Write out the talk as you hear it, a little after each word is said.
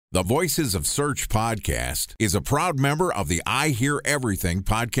The Voices of Search podcast is a proud member of the I Hear Everything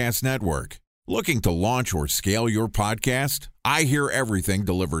podcast network. Looking to launch or scale your podcast? I Hear Everything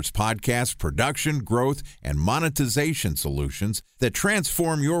delivers podcast production, growth, and monetization solutions that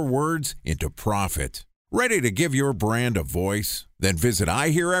transform your words into profit. Ready to give your brand a voice? Then visit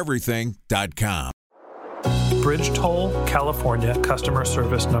iheareverything.com. Bridge toll, California, customer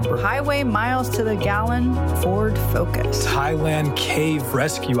service number. Highway miles to the gallon, Ford Focus. Thailand cave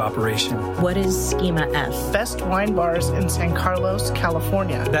rescue operation. What is Schema F? Best wine bars in San Carlos,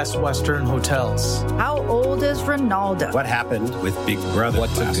 California. Best Western hotels. How old is Ronaldo? What happened with Big Brother?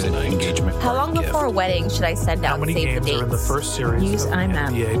 What's a good engagement? How long before a wedding should I send out How many save the games dates? are in the first series? Use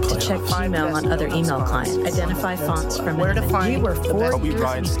IMAP to check playoffs. email on other email clients. Identify fonts from Where to find We were the 4 best years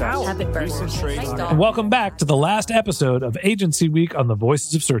out. Have it burn. And welcome back to the last episode of Agency Week on the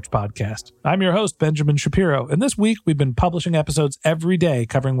Voices of Search podcast. I'm your host, Benjamin Shapiro, and this week we've been publishing episodes every day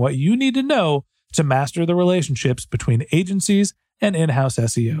covering what you need to know to master the relationships between agencies and in-house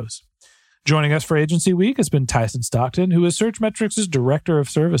SEOs. Joining us for Agency Week has been Tyson Stockton, who is Searchmetrics' Director of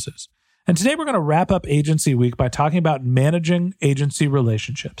Services. And today we're going to wrap up Agency Week by talking about managing agency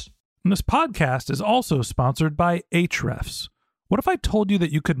relationships. And this podcast is also sponsored by Ahrefs. What if I told you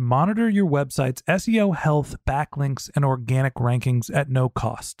that you could monitor your website's SEO health, backlinks, and organic rankings at no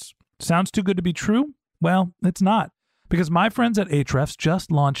costs? Sounds too good to be true? Well, it's not, because my friends at Ahrefs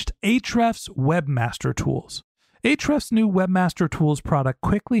just launched Ahrefs Webmaster Tools. Ahrefs' new Webmaster Tools product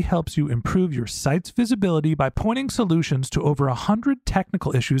quickly helps you improve your site's visibility by pointing solutions to over 100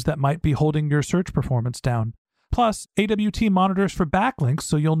 technical issues that might be holding your search performance down. Plus, AWT monitors for backlinks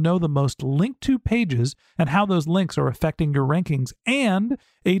so you'll know the most linked to pages and how those links are affecting your rankings. And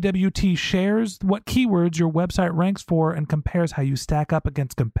AWT shares what keywords your website ranks for and compares how you stack up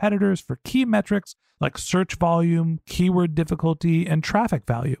against competitors for key metrics like search volume, keyword difficulty, and traffic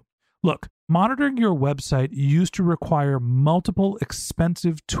value. Look, monitoring your website used to require multiple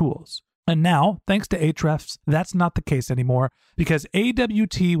expensive tools. And now, thanks to Ahrefs, that's not the case anymore because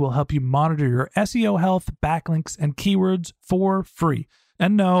AWT will help you monitor your SEO health, backlinks, and keywords for free.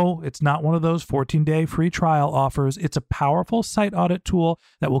 And no, it's not one of those 14-day free trial offers. It's a powerful site audit tool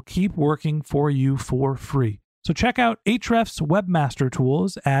that will keep working for you for free. So check out Ahrefs Webmaster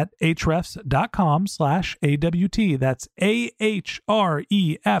Tools at ahrefs.com/AWT. That's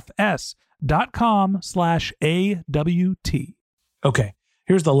ahrefs.com/AWT. Okay.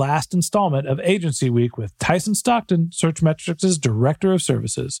 Here's the last installment of Agency Week with Tyson Stockton, Searchmetrics' Director of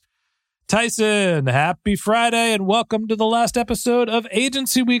Services. Tyson, happy Friday and welcome to the last episode of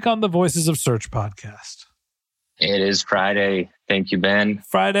Agency Week on the Voices of Search podcast. It is Friday. Thank you, Ben.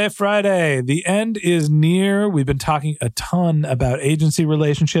 Friday. The end is near. We've been talking a ton about agency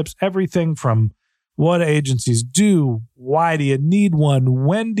relationships, everything from what agencies do, why do you need one,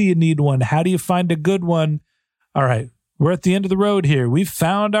 when do you need one, how do you find a good one? All right. We're at the end of the road here. We've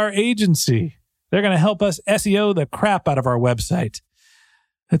found our agency. They're going to help us SEO the crap out of our website.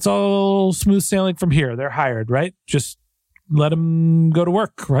 It's all smooth sailing from here. They're hired, right? Just let them go to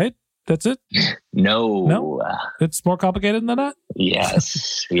work, right? That's it? No. It's more complicated than that?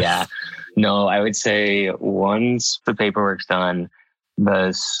 Yes. Yeah. No, I would say once the paperwork's done,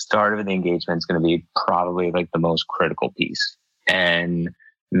 the start of the engagement is going to be probably like the most critical piece. And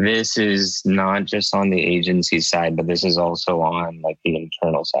this is not just on the agency side, but this is also on like the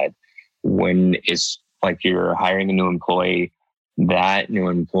internal side. When it's like you're hiring a new employee, that new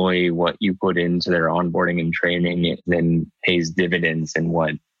employee, what you put into their onboarding and training then pays dividends in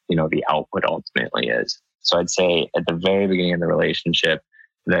what, the output ultimately is. So I'd say at the very beginning of the relationship,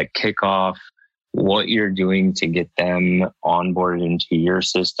 that kickoff, what you're doing to get them onboarded into your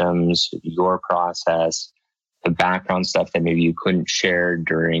systems, your process, the background stuff that maybe you couldn't share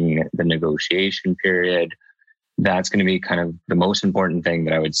during the negotiation period. That's going to be kind of the most important thing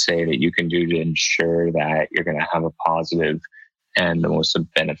that I would say that you can do to ensure that you're going to have a positive and the most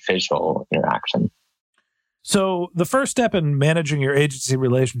beneficial interaction. So the first step in managing your agency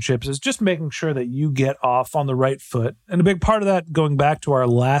relationships is just making sure that you get off on the right foot. And a big part of that, going back to our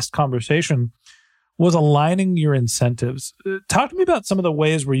last conversation, was aligning your incentives. Talk to me about some of the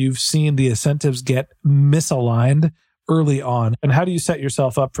ways where you've seen the incentives get misaligned early on, and how do you set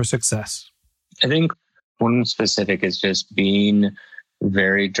yourself up for success? I think one specific is just being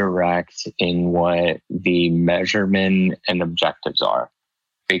very direct in what the measurement and objectives are.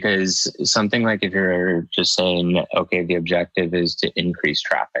 Because something like if you're just saying, okay, the objective is to increase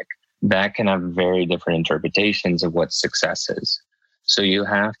traffic, that can have very different interpretations of what success is. So you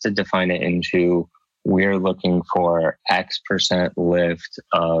have to define it into, we're looking for X% lift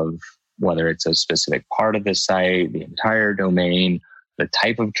of whether it's a specific part of the site, the entire domain, the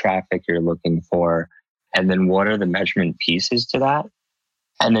type of traffic you're looking for, and then what are the measurement pieces to that.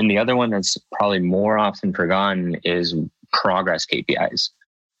 And then the other one that's probably more often forgotten is progress KPIs.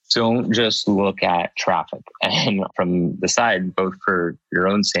 Don't just look at traffic. And from the side, both for your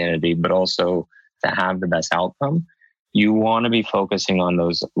own sanity, but also to have the best outcome, you want to be focusing on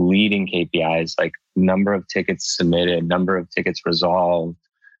those leading KPIs, like number of tickets submitted, number of tickets resolved,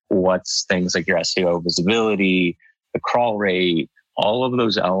 what's things like your SEO visibility, the crawl rate, all of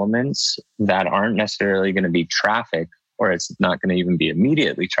those elements that aren't necessarily going to be traffic, or it's not going to even be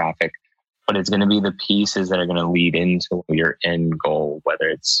immediately traffic, but it's going to be the pieces that are going to lead into your end goal, whether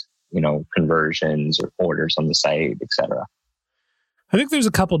it's, conversions or orders on the site, et cetera. I think there's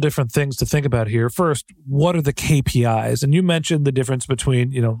a couple different things to think about here. First, what are the KPIs? And you mentioned the difference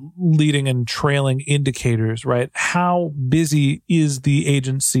between, leading and trailing indicators, right? How busy is the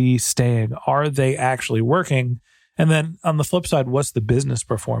agency staying? Are they actually working? And then on the flip side, what's the business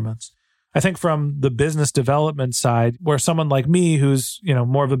performance? I think from the business development side, where someone like me, who's,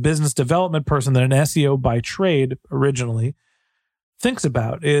 more of a business development person than an SEO by trade originally, thinks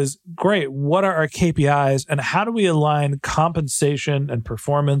about is, great, what are our KPIs and how do we align compensation and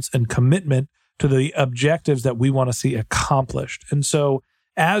performance and commitment to the objectives that we want to see accomplished? And so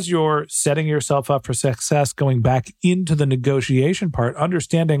as you're setting yourself up for success, going back into the negotiation part,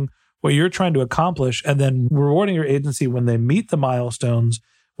 understanding what you're trying to accomplish and then rewarding your agency when they meet the milestones,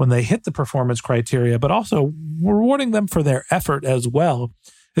 when they hit the performance criteria, but also rewarding them for their effort as well,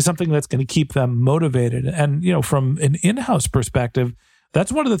 is something that's going to keep them motivated. And, from an in-house perspective,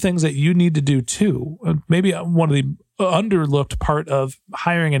 that's one of the things that you need to do too. Maybe one of the underlooked part of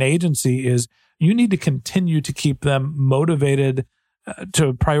hiring an agency is you need to continue to keep them motivated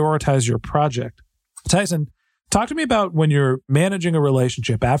to prioritize your project. Tyson, talk to me about when you're managing a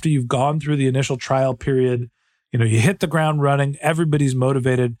relationship after you've gone through the initial trial period, you hit the ground running, everybody's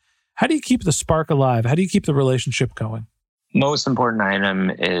motivated. How do you keep the spark alive? How do you keep the relationship going? Most important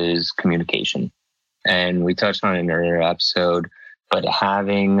item is communication. And we touched on it in an earlier episode, but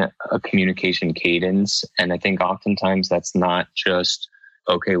having a communication cadence. And I think oftentimes that's not just,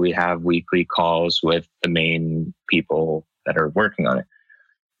 okay, we have weekly calls with the main people that are working on it.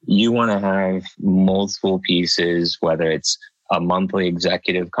 You want to have multiple pieces, whether it's a monthly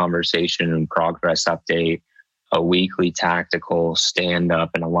executive conversation and progress update, a weekly tactical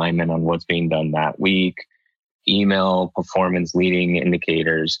stand-up and alignment on what's being done that week, email performance leading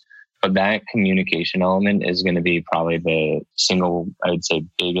indicators. But that communication element is going to be probably the single, I would say,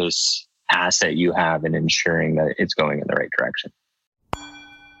 biggest asset you have in ensuring that it's going in the right direction.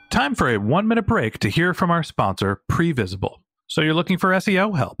 Time for a 1-minute break to hear from our sponsor, Previsible. So you're looking for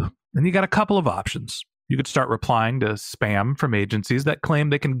SEO help, and you got a couple of options. You could start replying to spam from agencies that claim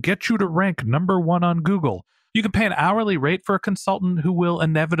they can get you to rank #1 on Google. You can pay an hourly rate for a consultant who will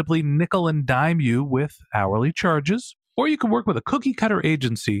inevitably nickel and dime you with hourly charges. Or you can work with a cookie-cutter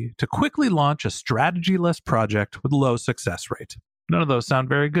agency to quickly launch a strategy-less project with low success rate. None of those sound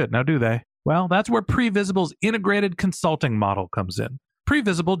very good, now do they? Well, that's where Previsible's integrated consulting model comes in.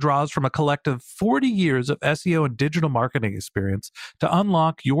 Previsible draws from a collective 40 years of SEO and digital marketing experience to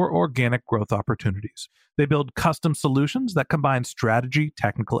unlock your organic growth opportunities. They build custom solutions that combine strategy,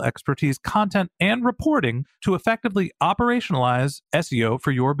 technical expertise, content, and reporting to effectively operationalize SEO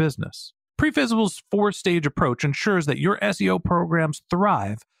for your business. Previsible's 4-stage approach ensures that your SEO programs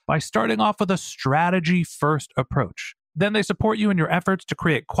thrive by starting off with a strategy-first approach. Then they support you in your efforts to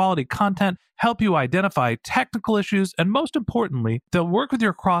create quality content, help you identify technical issues, and most importantly, they'll work with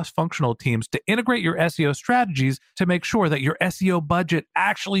your cross-functional teams to integrate your SEO strategies to make sure that your SEO budget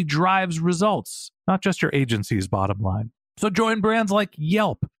actually drives results, not just your agency's bottom line. So join brands like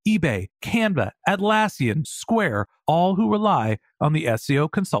Yelp, eBay, Canva, Atlassian, Square, all who rely on the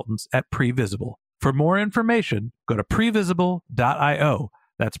SEO consultants at Previsible. For more information, go to previsible.io.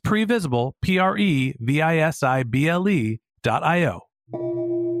 That's Previsible, Previsible.io.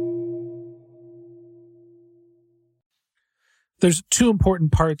 There's 2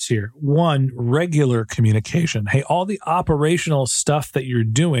 important parts here. 1, regular communication. Hey, all the operational stuff that you're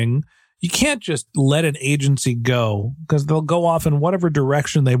doing, you can't just let an agency go because they'll go off in whatever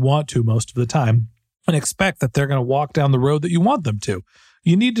direction they want to most of the time and expect that they're going to walk down the road that you want them to.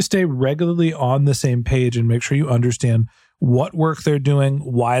 You need to stay regularly on the same page and make sure you understand what work they're doing,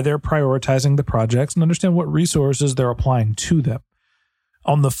 why they're prioritizing the projects, and understand what resources they're applying to them.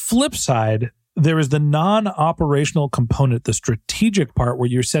 On the flip side, there is the non-operational component, the strategic part where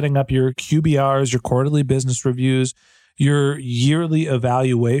you're setting up your QBRs, your quarterly business reviews, your yearly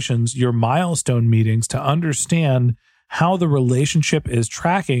evaluations, your milestone meetings to understand how the relationship is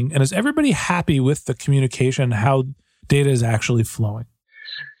tracking. And is everybody happy with the communication, how data is actually flowing?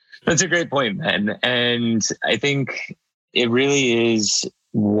 That's a great point, Ben. And I think it really is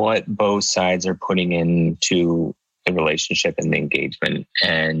what both sides are putting into the relationship and the engagement.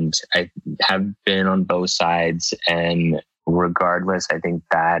 And I have been on both sides. And regardless, I think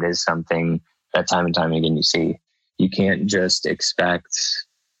that is something that time and time again you see. You can't just expect,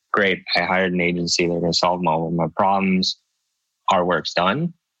 great, I hired an agency, they're going to solve all of my problems. Our work's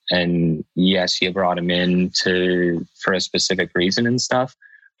done. And yes, you brought them in for a specific reason and stuff.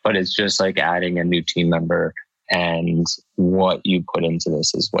 But it's just like adding a new team member, and what you put into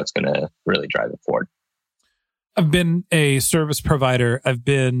this is what's going to really drive it forward. I've been a service provider. I've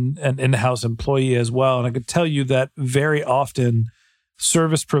been an in-house employee as well. And I could tell you that very often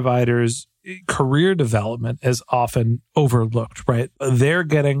service providers' career development is often overlooked, right? They're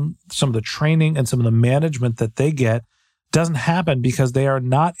getting some of the training and some of the management that they get doesn't happen because they are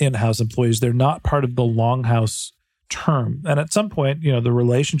not in-house employees. They're not part of the Longhouse term. And at some point, the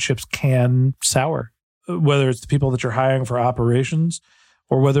relationships can sour, whether it's the people that you're hiring for operations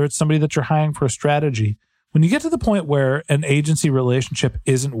or whether it's somebody that you're hiring for a strategy. When you get to the point where an agency relationship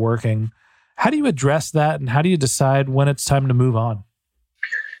isn't working, how do you address that and how do you decide when it's time to move on?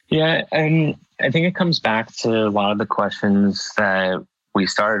 Yeah, and I think it comes back to a lot of the questions that we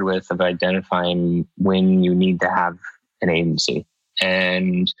started with of identifying when you need to have an agency.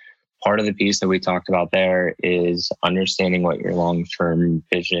 And part of the piece that we talked about there is understanding what your long-term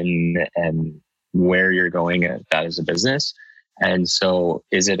vision and where you're going at that as a business. And so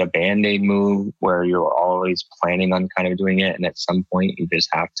is it a Band-Aid move where you're always planning on kind of doing it and at some point you just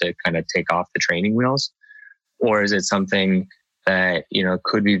have to kind of take off the training wheels? Or is it something that,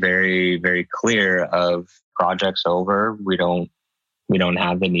 could be very, very clear of project's over, we don't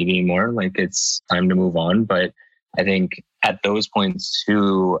have the need anymore, like it's time to move on. But I think at those points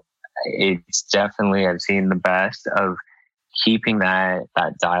too, it's definitely, I've seen the best of keeping that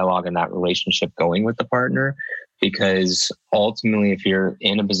dialogue and that relationship going with the partner, because ultimately, if you're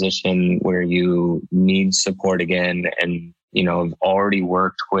in a position where you need support again and, have already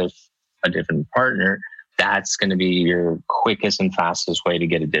worked with a different partner, that's going to be your quickest and fastest way to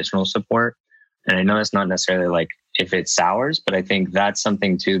get additional support. And I know it's not necessarily like if it sours, but I think that's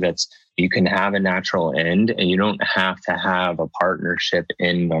something too you can have a natural end and you don't have to have a partnership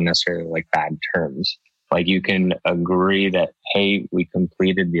end on necessarily like bad terms. Like you can agree that, hey, we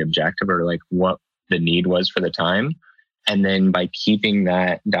completed the objective or like what the need was for the time. And then by keeping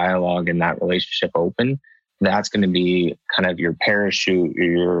that dialogue and that relationship open, that's going to be kind of your parachute,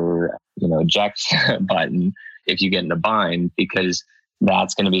 your, eject button if you get in a bind, because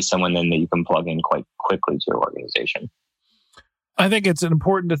that's going to be someone then that you can plug in quite quickly to your organization. I think it's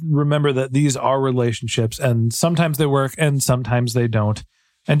important to remember that these are relationships and sometimes they work and sometimes they don't.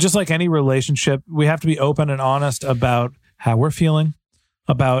 And just like any relationship, we have to be open and honest about how we're feeling,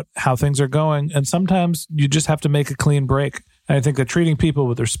 about how things are going. And sometimes you just have to make a clean break. And I think that treating people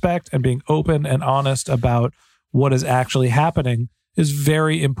with respect and being open and honest about what is actually happening is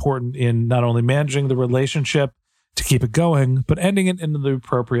very important in not only managing the relationship to keep it going, but ending it in the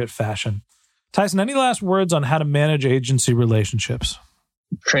appropriate fashion. Tyson, any last words on how to manage agency relationships?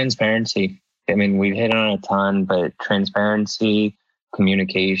 Transparency. I mean, we've hit on a ton, but transparency,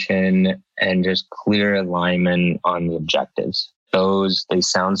 communication, and just clear alignment on the objectives. They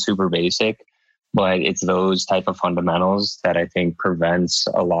sound super basic, but it's those type of fundamentals that I think prevents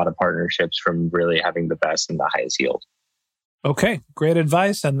a lot of partnerships from really having the best and the highest yield. Okay, great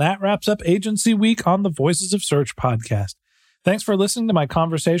advice. And that wraps up Agency Week on the Voices of Search podcast. Thanks for listening to my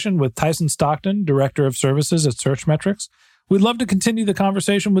conversation with Tyson Stockton, Director of Services at Searchmetrics. We'd love to continue the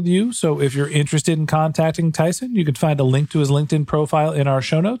conversation with you. So if you're interested in contacting Tyson, you can find a link to his LinkedIn profile in our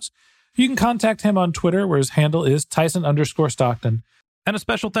show notes. You can contact him on Twitter, where his handle is Tyson_Stockton. And a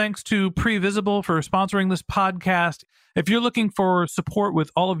special thanks to Previsible for sponsoring this podcast. If you're looking for support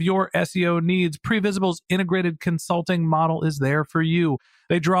with all of your SEO needs, Previsible's integrated consulting model is there for you.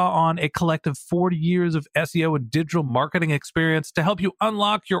 They draw on a collective 40 years of SEO and digital marketing experience to help you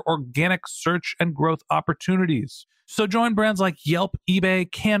unlock your organic search and growth opportunities. So join brands like Yelp, eBay,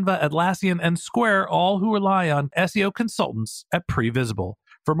 Canva, Atlassian, and Square, all who rely on SEO consultants at Previsible.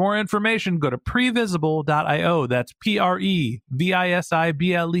 For more information, go to previsible.io. That's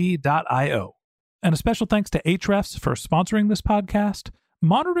previsible.io. And a special thanks to Ahrefs for sponsoring this podcast.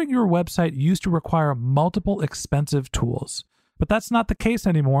 Monitoring your website used to require multiple expensive tools, but that's not the case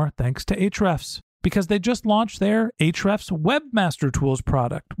anymore thanks to Ahrefs, because they just launched their Ahrefs Webmaster Tools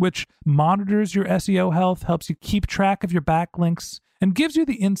product, which monitors your SEO health, helps you keep track of your backlinks, and gives you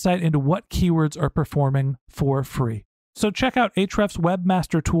the insight into what keywords are performing for free. So check out Ahrefs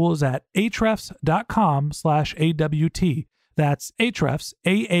Webmaster Tools at ahrefs.com/AWT. That's Ahrefs,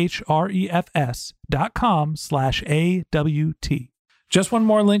 ahrefs.com/AWT. Just one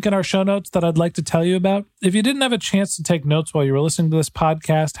more link in our show notes that I'd like to tell you about. If you didn't have a chance to take notes while you were listening to this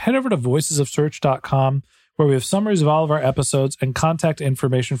podcast, head over to voicesofsearch.com, where we have summaries of all of our episodes and contact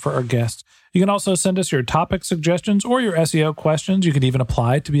information for our guests. You can also send us your topic suggestions or your SEO questions. You can even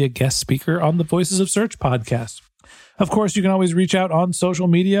apply to be a guest speaker on the Voices of Search podcast. Of course, you can always reach out on social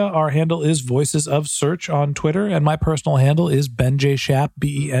media. Our handle is Voices of Search on Twitter, and my personal handle is Ben J. Shap,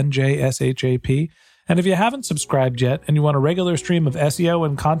 BenJShap. And if you haven't subscribed yet and you want a regular stream of SEO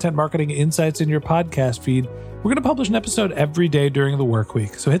and content marketing insights in your podcast feed, we're going to publish an episode every day during the work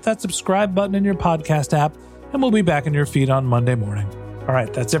week. So hit that subscribe button in your podcast app, and we'll be back in your feed on Monday morning. All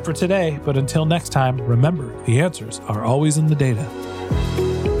right, that's it for today. But until next time, remember, the answers are always in the data.